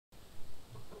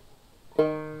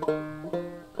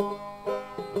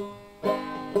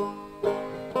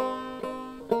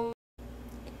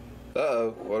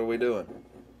doing?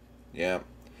 Yeah,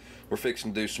 we're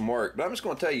fixing to do some work, but I'm just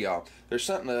going to tell y'all, there's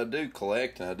something that I do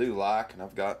collect and I do like, and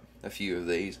I've got a few of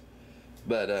these.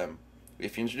 But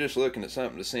if you're just looking at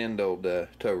something to send old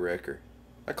tow wrecker,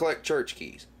 I collect church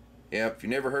keys. Yeah, if you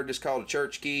never heard this called a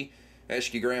church key,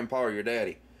 ask your grandpa or your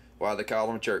daddy why they call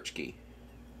them a church key.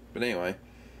 But anyway,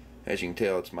 as you can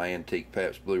tell, it's my antique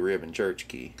Pabst Blue Ribbon church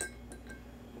key.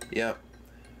 Yep,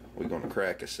 we're going to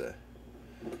crack us a...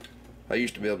 I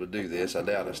used to be able to do this. I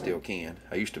doubt I still can.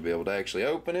 I used to be able to actually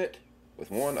open it with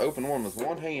open one with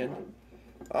one hand.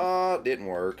 It didn't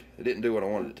work. It didn't do what I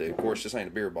wanted it to. Of course, this ain't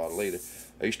a beer bottle either.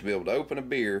 I used to be able to open a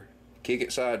beer, kick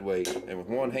it sideways, and with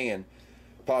one hand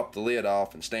pop the lid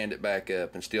off and stand it back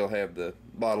up and still have the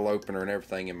bottle opener and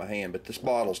everything in my hand. But this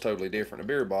bottle's totally different, a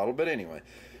beer bottle. But anyway,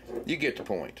 you get the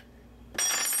point.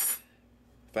 If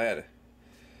I had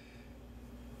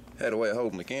a way of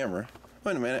holding the camera.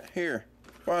 Wait a minute, here.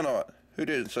 Why not? Who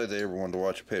didn't say they ever wanted to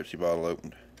watch a Pepsi bottle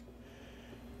opened?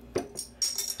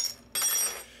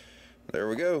 There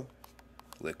we go.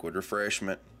 Liquid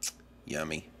refreshment.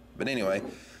 Yummy. But anyway,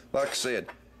 like I said,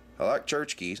 I like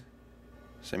church keys.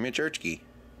 Send me a church key.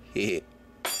 See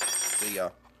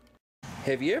y'all.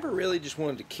 Have you ever really just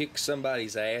wanted to kick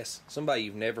somebody's ass? Somebody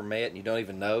you've never met and you don't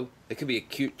even know? It could be a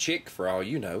cute chick for all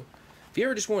you know. If you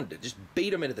ever just wanted to just beat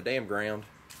them into the damn ground,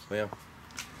 well,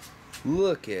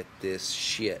 look at this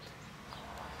shit.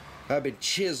 I've been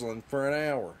chiseling for an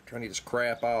hour trying to get this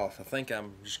crap off. I think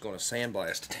I'm just going to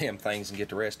sandblast the damn things and get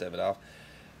the rest of it off.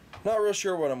 Not real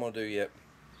sure what I'm going to do yet.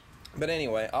 But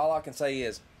anyway, all I can say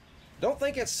is, don't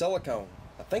think it's silicone.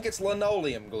 I think it's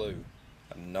linoleum glue.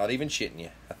 I'm not even shitting you.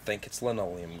 I think it's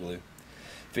linoleum glue.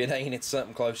 If it ain't, it's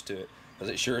something close to it. Because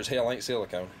it sure as hell ain't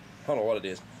silicone. I don't know what it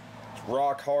is. It's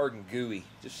rock hard and gooey.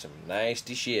 Just some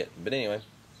nasty shit. But anyway,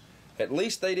 at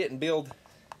least they didn't build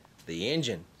the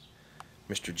engine.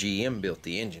 Mr. GM built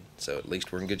the engine, so at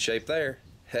least we're in good shape there.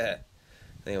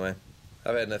 Anyway,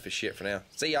 I've had enough of shit for now.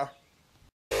 See y'all.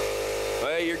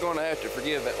 Well, you're going to have to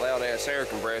forgive that loud-ass air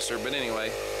compressor, but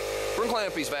anyway, we're going to clean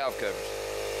up these valve covers.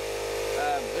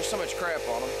 There's so much crap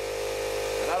on them,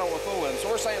 and I don't want to fool with them, so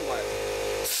we're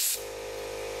sandblasting.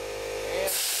 And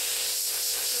it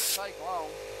shouldn't take long.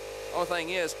 Only thing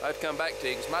is, I have to come back to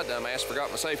you because my dumb ass forgot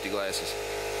my safety glasses.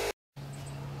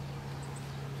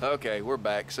 Okay, we're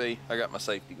back. See, I got my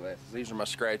safety glasses. These are my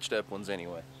scratched up ones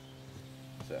anyway.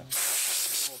 So,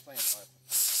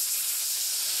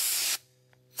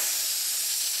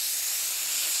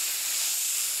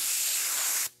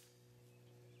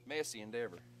 messy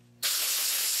endeavor.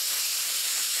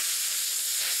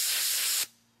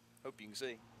 Hope you can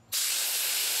see.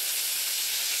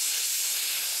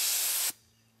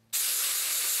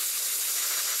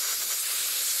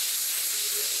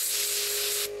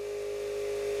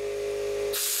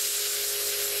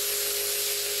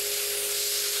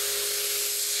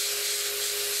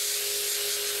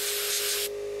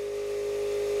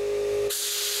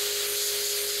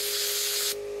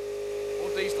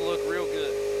 These to look real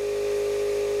good.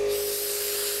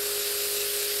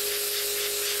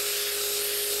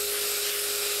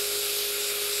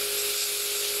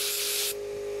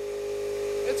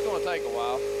 It's going to take a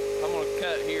while. I'm going to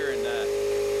cut here and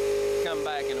come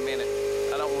back in a minute.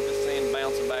 I don't want this sand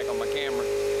bouncing back on my camera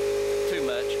too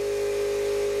much.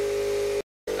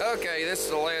 Okay, this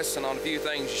is a lesson on a few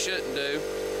things you shouldn't do.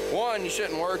 One, you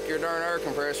shouldn't work your darn air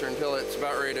compressor until it's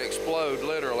about ready to explode,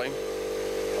 literally.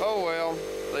 Oh well,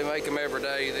 they make them every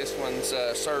day. This one's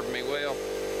served me well.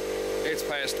 It's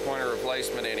past the point of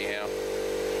replacement anyhow.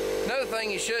 Another thing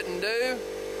you shouldn't do,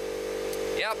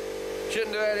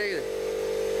 shouldn't do that either.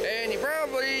 And you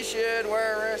probably should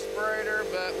wear a respirator,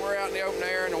 but we're out in the open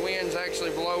air and the wind's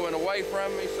actually blowing away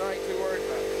from me, so I ain't too worried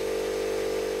about it.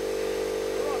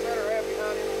 We're gonna better have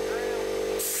behind him on the ground.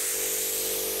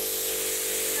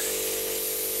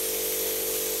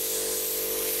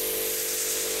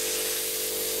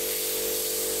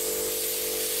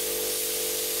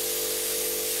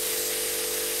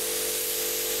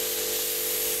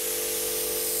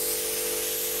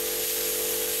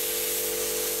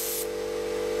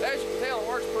 As you can tell, it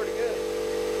works pretty good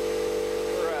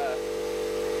for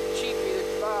cheapy that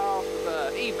you buy off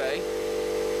of eBay.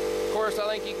 Of course, I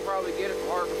think you can probably get it from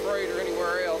Harbor Freight or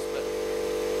anywhere else, but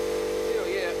still,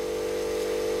 yeah,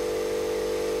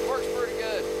 works pretty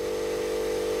good.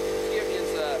 Just giving you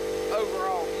this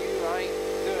overall view. I ain't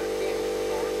doing it again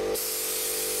before.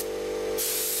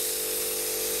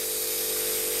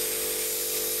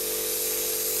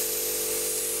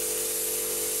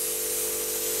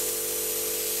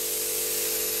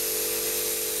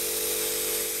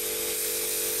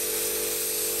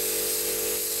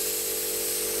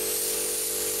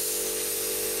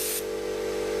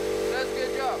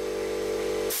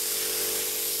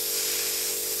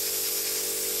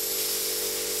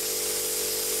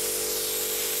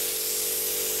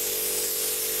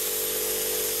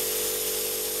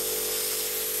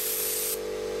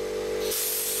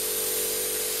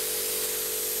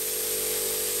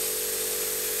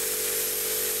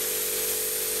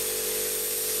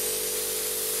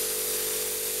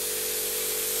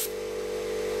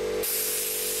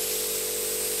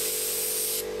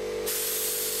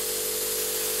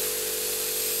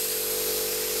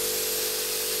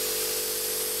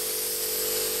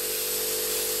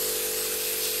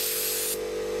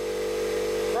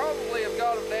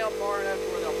 got them down far enough to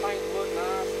where they'll paint and look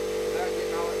nice without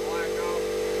getting all that black off.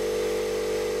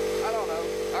 I don't know.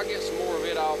 I'll get some more of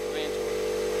it off eventually.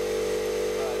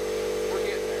 But we're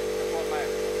getting there. That's what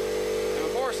matters. And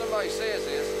before somebody says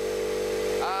this,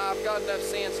 I've got enough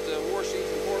sense to wash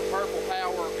these important purple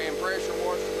power and pressure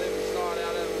wash the living snot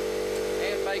out of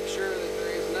them and make sure that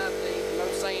there is nothing,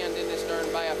 no sand in this darn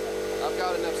bathroom. I've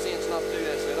got enough sense not to do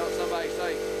that, so don't somebody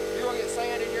say, you're going to get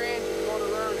sand in your engine, you're going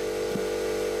to ruin it.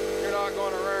 You're not going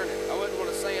to ruin it. I wouldn't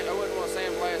want to sandblast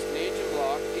an engine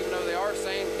block, even though they are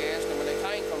sand cast, and when they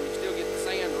tank them, you still get the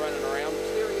sand running around, but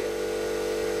still get it.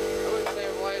 I wouldn't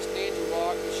sandblast an engine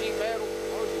block with sheet metal.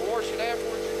 As long as you wash it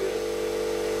afterwards, you're good.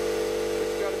 But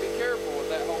you got to be careful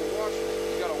with that whole washing it.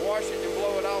 You got to wash it and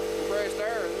blow it off with compressed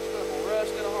air, and this stuff will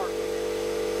rust in a heartbeat.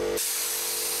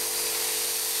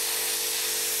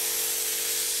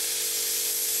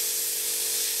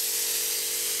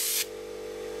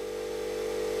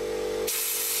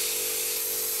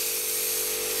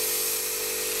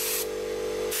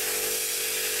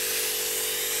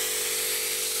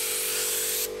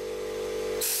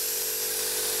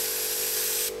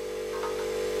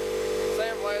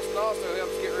 Sandblasting also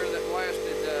helps get rid of that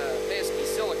blasted pesky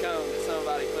silicone that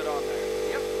somebody put on there.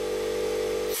 Yep.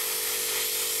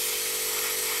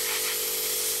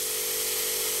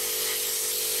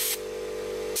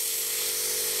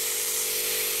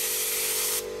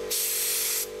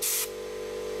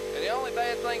 And the only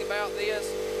bad thing about this,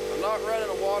 I'm not running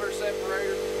a water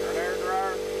separator or an air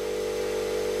dryer.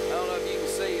 I don't know if you can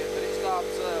see it, but it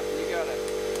stops up and you gotta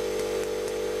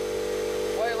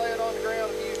lay it on the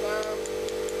ground a few times,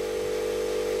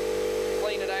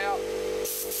 clean it out.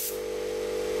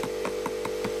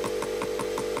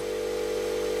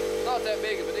 Not that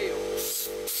big of a deal,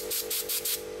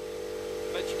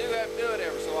 but you do have to do it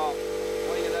every so often.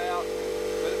 Clean it out,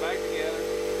 put it back together.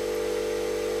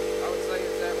 I would say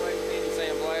it's that way with any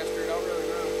sandblaster. Don't really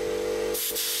know.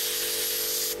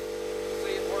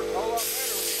 See, it works a whole lot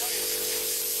better when you clean it.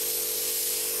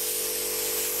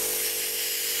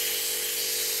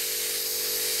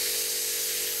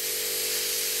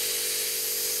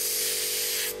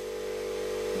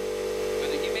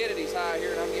 High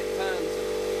here, and I'm getting tons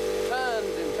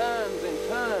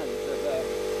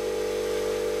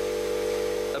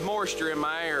of moisture in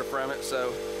my air from it,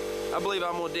 so I believe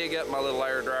I'm gonna dig up my little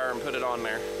air dryer and put it on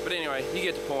there. But anyway, you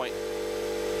get the point.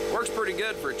 Works pretty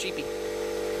good for a cheapie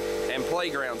and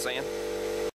playground sand.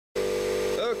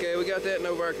 Okay, we got that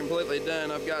Novar completely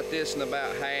done. I've got this in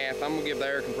about half. I'm gonna give the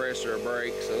air compressor a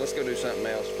break, so let's go do something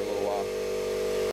else for a little while.